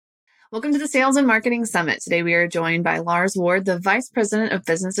Welcome to the Sales and Marketing Summit. Today we are joined by Lars Ward, the Vice President of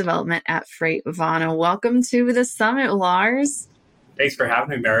Business Development at Freightvana. Welcome to the summit, Lars. Thanks for having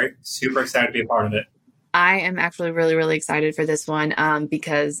me, Barry. Super excited to be a part of it. I am actually really excited for this one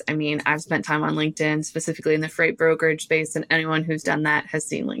because, I've spent time on LinkedIn, specifically in the freight brokerage space, and anyone who's done that has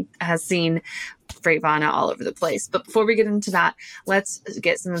seen Freightvana all over the place. But before we get into that, let's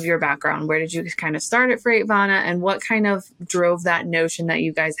get some of your background. Where did you kind of start at Freightvana, and what kind of drove that notion that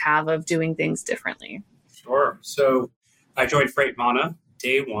you guys have of doing things differently? Sure. So I joined Freightvana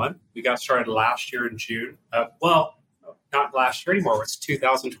day one. We got started last year in June. Not last year anymore. It's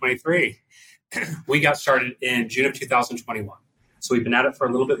 2023. We got started in June of 2021. So we've been at it for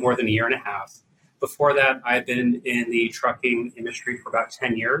a little bit more than a year and a half. Before that, I've been in the trucking industry for about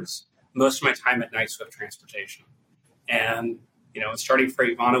 10 years, most of my time at Knight-Swift Transportation. And, starting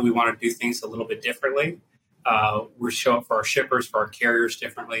Freightvana, we want to do things a little bit differently. We show up for our shippers, for our carriers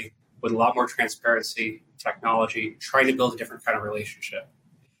differently, with a lot more transparency, technology, trying to build a different kind of relationship.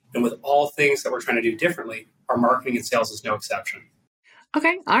 And with all things that we're trying to do differently, our marketing and sales is no exception.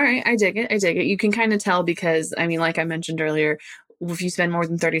 Okay. All right. I dig it. You can kind of tell because, like I mentioned earlier, if you spend more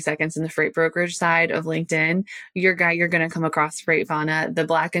than 30 seconds in the freight brokerage side of LinkedIn, you're going to come across Freightvana, the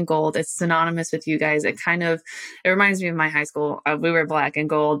black and gold. It's synonymous with you guys. It reminds me of my high school. We were black and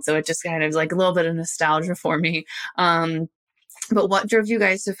gold. So it just kind of like a little bit of nostalgia for me. But what drove you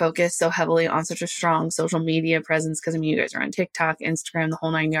guys to focus so heavily on such a strong social media presence? Because you guys are on TikTok, Instagram, the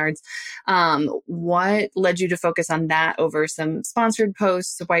whole nine yards. What led you to focus on that over some sponsored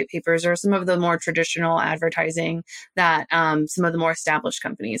posts, white papers, or some of the more traditional advertising that some of the more established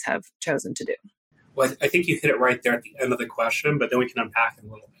companies have chosen to do? Well, I think you hit it right there at the end of the question, but then we can unpack it a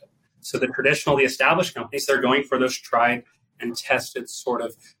little bit. So the established companies, they're going for those tried and tested sort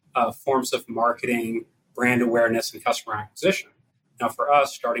of forms of marketing, brand awareness, and customer acquisition. Now, for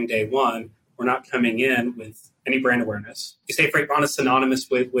us, starting day one, we're not coming in with any brand awareness. You say Freightvana is synonymous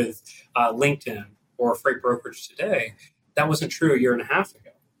with LinkedIn or freight brokerage today. That wasn't true a year and a half ago,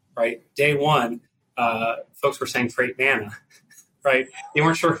 right? Day one, folks were saying Freightvana, right? They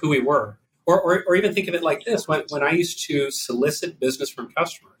weren't sure who we were. Or even think of it like this. When I used to solicit business from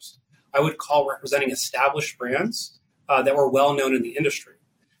customers, I would call representing established brands that were well known in the industry.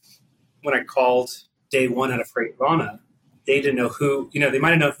 When I called day one at a Freightvana, they didn't know who, they might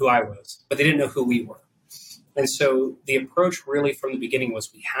have known who I was, but they didn't know who we were. And so the approach really from the beginning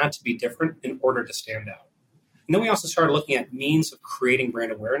was we had to be different in order to stand out. And then we also started looking at means of creating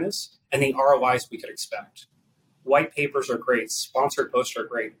brand awareness and the ROIs we could expect. White papers are great, sponsored posts are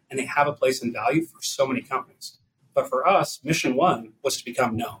great, and they have a place and value for so many companies. But for us, mission one was to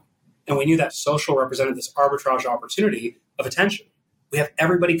become known. And we knew that social represented this arbitrage opportunity of attention. We have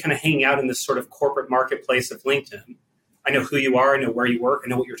everybody kind of hanging out in this sort of corporate marketplace of LinkedIn. I know who you are, I know where you work, I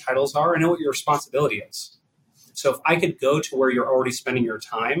know what your titles are, I know what your responsibility is. So if I could go to where you're already spending your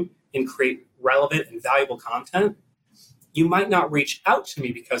time and create relevant and valuable content, you might not reach out to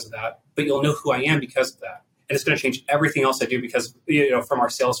me because of that, but you'll know who I am because of that. And it's going to change everything else I do because, from our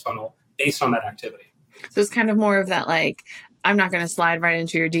sales funnel based on that activity. So it's kind of more of that, like, I'm not going to slide right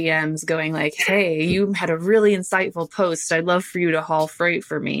into your DMs going like, hey, you had a really insightful post. I'd love for you to haul freight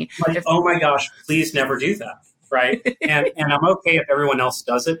for me. Oh my gosh, please never do that. Right. And I'm okay if everyone else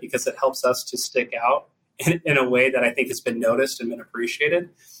does it because it helps us to stick out in a way that I think has been noticed and been appreciated.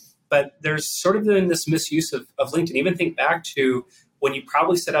 But there's sort of been this misuse of LinkedIn. Even think back to when you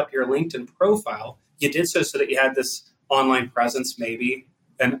probably set up your LinkedIn profile, you did so that you had this online presence, maybe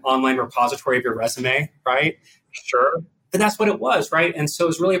an online repository of your resume, right? Sure. But that's what it was, right? And so it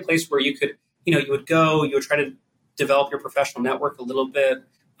was really a place where you could, you would go, you would try to develop your professional network a little bit.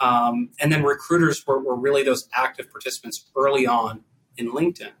 And then recruiters were really those active participants early on in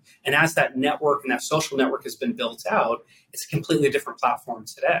LinkedIn. And as that network and that social network has been built out, it's a completely different platform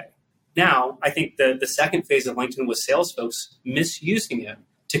today. Now, I think the second phase of LinkedIn was sales folks misusing it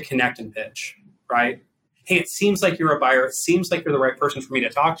to connect and pitch, right? Hey, it seems like you're a buyer. It seems like you're the right person for me to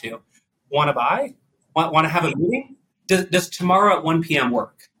talk to. Want to buy? Want to have a meeting? Does tomorrow at 1 p.m.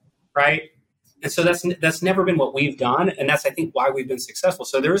 work, right? And so that's never been what we've done. And that's, I think, why we've been successful.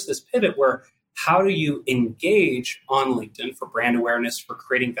 So there is this pivot where how do you engage on LinkedIn for brand awareness, for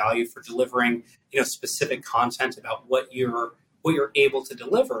creating value, for delivering, specific content about what you're able to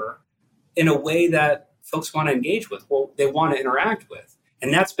deliver in a way that folks want to engage with, they want to interact with.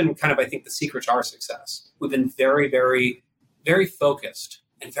 And that's been kind of, I think, the secret to our success. We've been very, very, very focused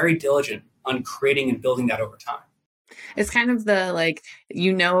and very diligent on creating and building that over time. It's kind of the like,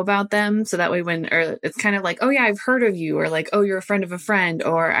 about them. So that way or it's kind of like, oh yeah, I've heard of you, or like, oh, you're a friend of a friend,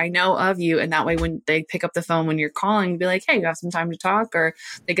 or I know of you. And that way when they pick up the phone when you're calling, be like, hey, you have some time to talk, or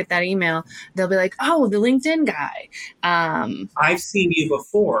they get that email, they'll be like, oh, the LinkedIn guy. I've seen you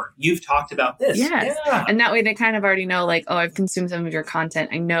before. You've talked about this. Yes. Yeah. And that way they kind of already know, like, oh, I've consumed some of your content.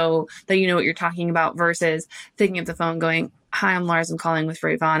 I know that you know what you're talking about, versus picking up the phone going, hi, I'm Lars. I'm calling with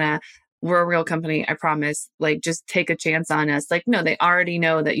Ravana. We're a real company. I promise. Like, just take a chance on us. Like, no, they already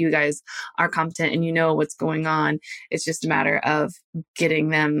know that you guys are competent and you know what's going on. It's just a matter of getting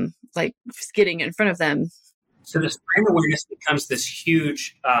them, like, getting in front of them. So this brand awareness becomes this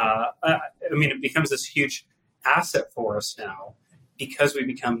huge, it becomes this huge asset for us now because we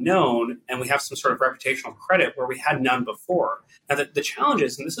become known and we have some sort of reputational credit where we had none before. Now, the challenge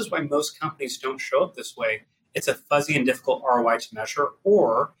is, and this is why most companies don't show up this way, it's a fuzzy and difficult ROI to measure.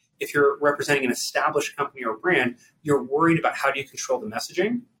 Or if you're representing an established company or brand, you're worried about how do you control the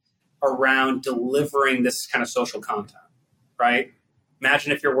messaging around delivering this kind of social content, right?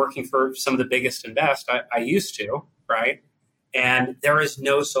 Imagine if you're working for some of the biggest and best. I used to, right? And there is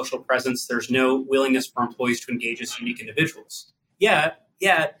no social presence. There's no willingness for employees to engage as unique individuals. Yet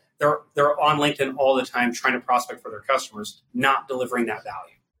they're on LinkedIn all the time trying to prospect for their customers, not delivering that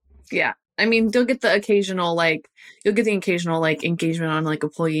value. Yeah. I mean, you'll get the occasional engagement on like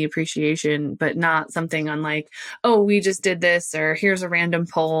employee appreciation, but not something on like, oh, we just did this, or here's a random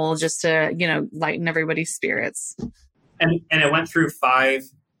poll just to, lighten everybody's spirits. And it went through 5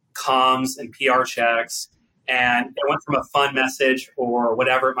 comms and PR checks, and it went from a fun message or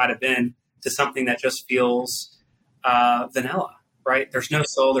whatever it might have been to something that just feels vanilla, right? There's no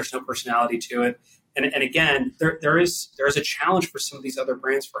soul, there's no personality to it. And again, there is a challenge for some of these other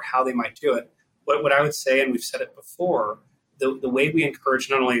brands for how they might do it. What I would say, and we've said it before, the way we encourage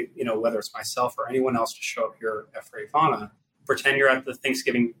not only, whether it's myself or anyone else to show up here at Ravana, pretend you're at the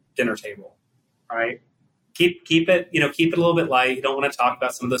Thanksgiving dinner table, right? Keep it a little bit light. You don't want to talk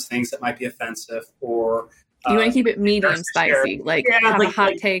about some of those things that might be offensive, or you want to keep it medium spicy. Like, have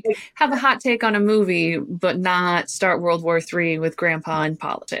a hot take on a movie, but not start World War III with grandpa and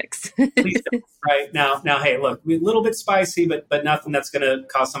politics. Please don't. Right now, hey, look, a little bit spicy, but nothing that's going to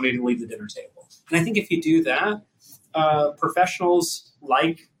cause somebody to leave the dinner table. And I think if you do that, professionals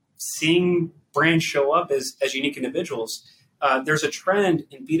like seeing brands show up as unique individuals. There's a trend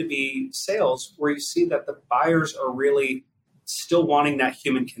in B2B sales where you see that the buyers are really still wanting that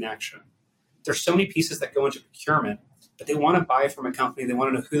human connection. There's so many pieces that go into procurement, but they want to buy from a company. They want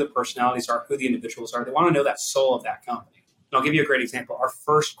to know who the personalities are, who the individuals are. They want to know that soul of that company. And I'll give you a great example. Our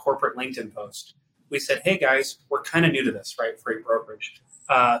first corporate LinkedIn post, we said, hey guys, we're kind of new to this, right? Freight brokerage.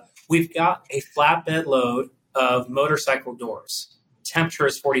 We've got a flatbed load of motorcycle doors. Temperature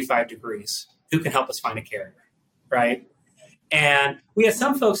is 45 degrees. Who can help us find a carrier, right? And we had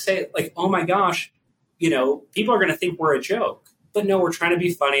some folks say, like, oh my gosh, people are going to think we're a joke. But no, we're trying to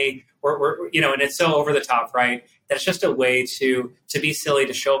be funny. We're and it's so over the top, right? That it's just a way to be silly,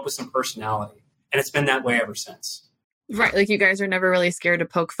 to show up with some personality. And it's been that way ever since. Right. Like, you guys are never really scared to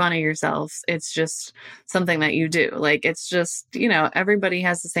poke fun at yourselves. It's just something that you do. Like, it's just, everybody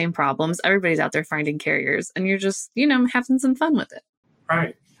has the same problems. Everybody's out there finding carriers, and you're just, having some fun with it.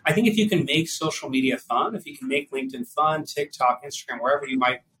 Right. I think if you can make social media fun, if you can make LinkedIn fun, TikTok, Instagram, wherever you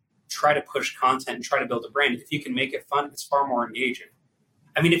might try to push content and try to build a brand, if you can make it fun, it's far more engaging.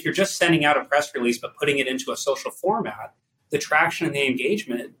 I mean, if you're just sending out a press release but putting it into a social format, the traction and the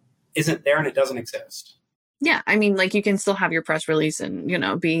engagement isn't there and it doesn't exist. Yeah, I mean, like, you can still have your press release and,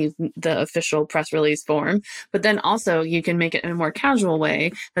 be the official press release form, but then also you can make it in a more casual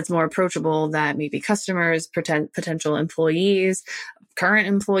way that's more approachable, that maybe customers, potential employees, current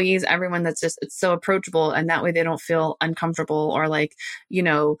employees, everyone, that's just, it's so approachable. And that way they don't feel uncomfortable or like,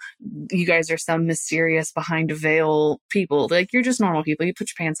 you guys are some mysterious behind a veil people. Like, you're just normal people. You put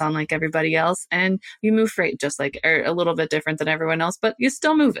your pants on like everybody else and you move freight just like, or a little bit different than everyone else, but you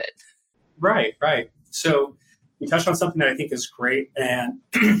still move it. Right. So you touched on something that I think is great and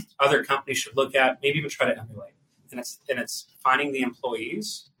other companies should look at, maybe even try to emulate. And it's finding the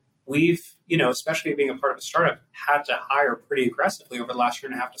employees. We've, especially being a part of a startup, had to hire pretty aggressively over the last year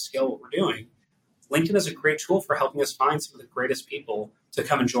and a half to scale what we're doing. LinkedIn is a great tool for helping us find some of the greatest people to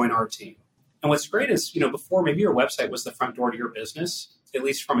come and join our team. And what's great is, before maybe your website was the front door to your business, at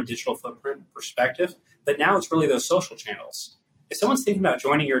least from a digital footprint perspective, but now it's really those social channels. If someone's thinking about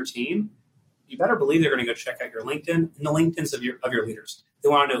joining your team, you better believe they're going to go check out your LinkedIn and the LinkedIns of your leaders. They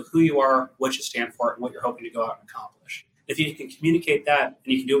want to know who you are, what you stand for, and what you're hoping to go out and accomplish. If you can communicate that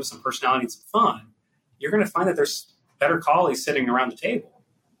and you can do it with some personality and some fun, you're going to find that there's better colleagues sitting around the table.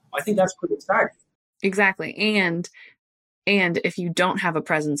 I think that's pretty exciting. Exactly. And if you don't have a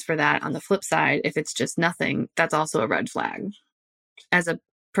presence for that on the flip side, if it's just nothing, that's also a red flag. As a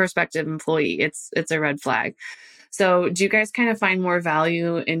prospective employee, it's a red flag. So do you guys kind of find more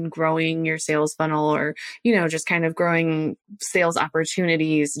value in growing your sales funnel, or, just kind of growing sales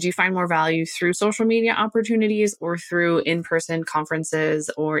opportunities? Do you find more value through social media opportunities or through in-person conferences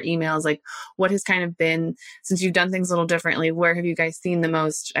or emails? Like, what has kind of been, since you've done things a little differently, where have you guys seen the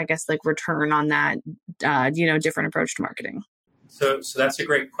most, I guess, like return on that, different approach to marketing? So that's a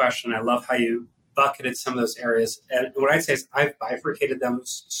great question. I love how you bucketed some of those areas. And what I'd say is I've bifurcated them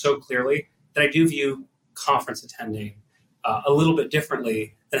so clearly that I do view conference attending a little bit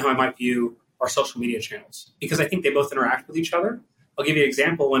differently than how I might view our social media channels, because I think they both interact with each other. I'll give you an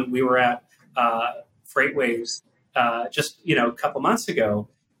example. When we were at FreightWaves just a couple months ago,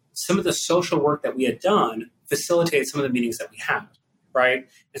 some of the social work that we had done facilitated some of the meetings that we had, right?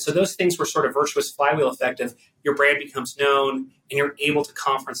 And so those things were sort of virtuous flywheel effect of your brand becomes known and you're able to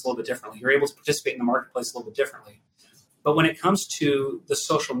conference a little bit differently. You're able to participate in the marketplace a little bit differently. But when it comes to the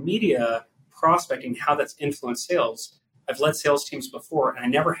social media prospecting, how that's influenced sales, I've led sales teams before, and I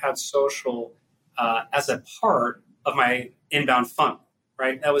never had social as a part of my inbound funnel,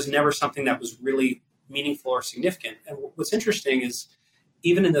 right? That was never something that was really meaningful or significant. And what's interesting is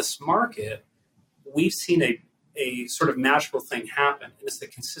even in this market, we've seen a sort of magical thing happen. And it's the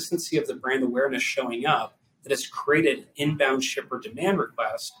consistency of the brand awareness showing up that has created an inbound shipper demand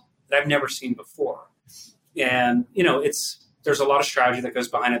request that I've never seen before. And, there's a lot of strategy that goes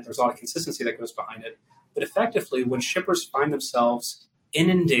behind it. There's a lot of consistency that goes behind it. But effectively, when shippers find themselves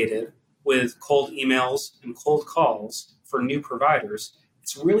inundated with cold emails and cold calls for new providers,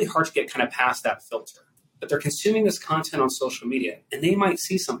 it's really hard to get kind of past that filter. But they're consuming this content on social media, and they might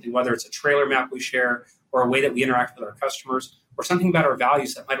see something, whether it's a trailer map we share or a way that we interact with our customers or something about our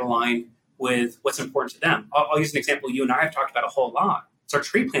values that might align with what's important to them. I'll use an example you and I have talked about a whole lot. It's our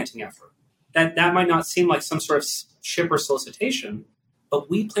tree planting effort. That might not seem like some sort of shipper solicitation, but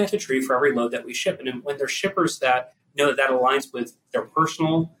we plant a tree for every load that we ship. And when there's shippers that know that aligns with their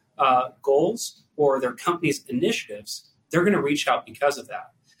personal goals or their company's initiatives, they're going to reach out because of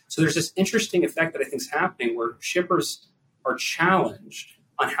that. So there's this interesting effect that I think is happening where shippers are challenged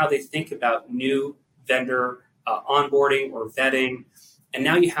on how they think about new vendor onboarding or vetting. And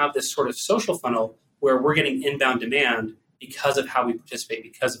now you have this sort of social funnel where we're getting inbound demand because of how we participate,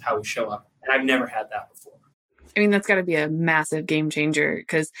 because of how we show up. And I've never had that before. I mean, that's got to be a massive game changer,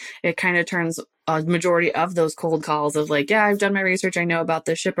 because it kind of turns a majority of those cold calls of like, yeah, I've done my research, I know about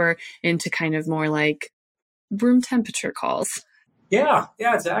the shipper, into kind of more like room temperature calls. Yeah,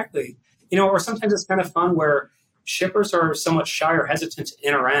 exactly. Or sometimes it's kind of fun where shippers are somewhat shy or hesitant to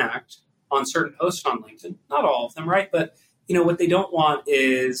interact on certain posts on LinkedIn. Not all of them, right? But, what they don't want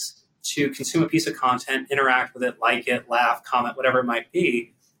is to consume a piece of content, interact with it, like it, laugh, comment, whatever it might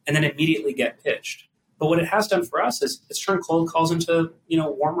be, and then immediately get pitched. But what it has done for us is it's turned cold calls into,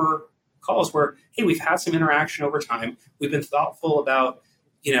 warmer calls where, hey, we've had some interaction over time. We've been thoughtful about,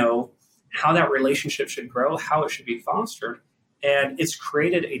 how that relationship should grow, how it should be fostered. And it's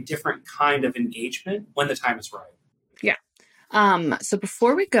created a different kind of engagement when the time is right. Yeah. So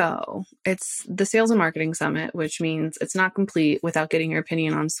before we go, it's the Sales and Marketing Summit, which means it's not complete without getting your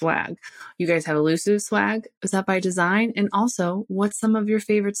opinion on swag. You guys have elusive swag. Is that by design? And also, what's some of your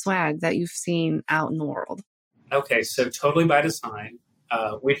favorite swag that you've seen out in the world? Okay, so totally by design.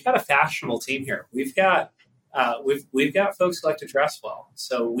 We've got a fashionable team here. We've got folks who like to dress well.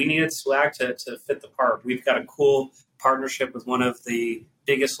 So we needed swag to fit the part. We've got a cool partnership with one of the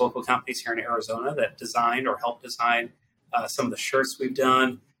biggest local companies here in Arizona that designed or helped design some of the shirts we've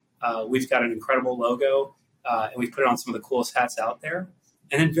done. We've got an incredible logo, and we've put it on some of the coolest hats out there.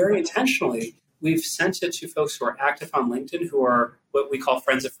 And then very intentionally, we've sent it to folks who are active on LinkedIn, who are what we call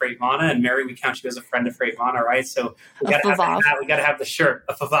friends of Freightvana. And Mary, we count you as a friend of Freightvana, right? So we got to have the hat, we got to have the shirt,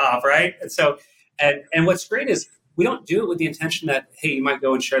 a favav, right? And so, and what's great is we don't do it with the intention that, hey, you might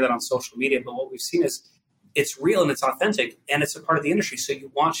go and share that on social media. But what we've seen is it's real and it's authentic and it's a part of the industry. So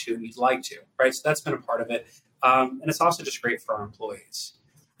you want to and you'd like to, right? So that's been a part of it. And it's also just great for our employees.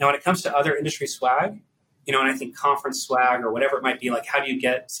 Now, when it comes to other industry swag, and I think conference swag or whatever it might be, like how do you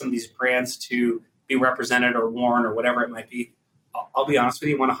get some of these brands to be represented or worn or whatever it might be? I'll be honest with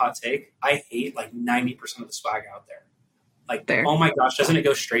you, want a hot take? I hate like 90% of the swag out there. Like, oh my gosh, doesn't it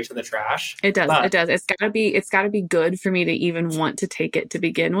go straight to the trash? It does. It does. It's gotta be good for me to even want to take it to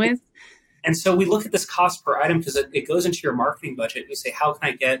begin with. And so we look at this cost per item because it goes into your marketing budget. You say, how can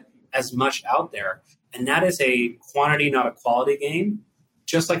I get as much out there? And that is a quantity, not a quality game.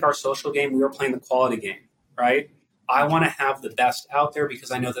 Just like our social game, we are playing the quality game, right? I want to have the best out there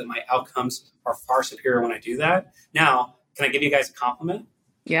because I know that my outcomes are far superior when I do that. Now, can I give you guys a compliment?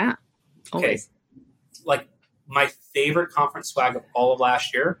 Yeah, Okay. always. Like my favorite conference swag of all of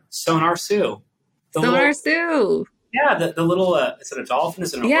last year, Sonar Sue. The Sonar little, Sue. yeah, the little, is it a dolphin?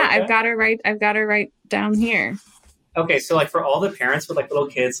 Is it an Yeah, orca? I've got her right down here. Okay, so like for all the parents with like little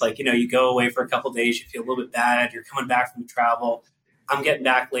kids, like, you go away for a couple of days, you feel a little bit bad, you're coming back from travel. I'm getting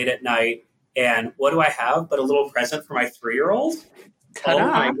back late at night, and what do I have but a little present for my 3-year-old? Oh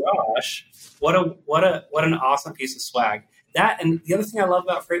my Ta-da. gosh. What an awesome piece of swag. That, and the other thing I love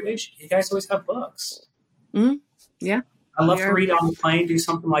about FreightWage, you guys always have books. Mm, yeah. I love to read on the plane, do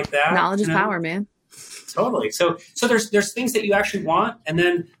something like that. Knowledge is power, man. Totally. So there's things that you actually want, and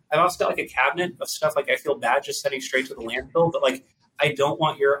then I've also got like a cabinet of stuff. Like I feel bad just sending straight to the landfill, but like I don't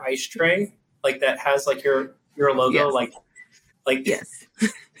want your ice tray like that has like your logo like yes.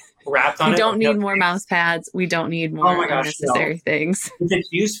 wrapped on We it. don't need more mouse pads. We don't need more unnecessary things. If it's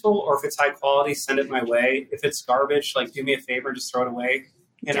useful or if it's high quality, send it my way. If it's garbage, like do me a favor and just throw it away.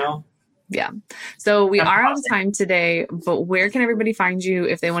 You know. Yeah. So we That's are out of awesome. time today, but where can everybody find you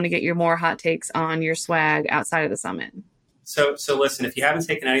if they want to get your more hot takes on your swag outside of the summit? So listen, if you haven't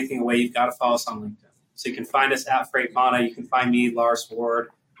taken anything away, you've got to follow us on LinkedIn. So you can find us at FreightVana. You can find me, Lars Ward,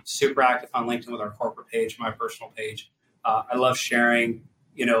 super active on LinkedIn with our corporate page, my personal page. I love sharing,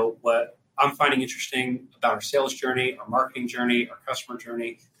 what I'm finding interesting about our sales journey, our marketing journey, our customer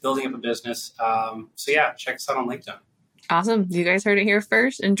journey, building up a business. So yeah, check us out on LinkedIn. Awesome. You guys heard it here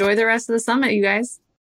first. Enjoy the rest of the summit, you guys.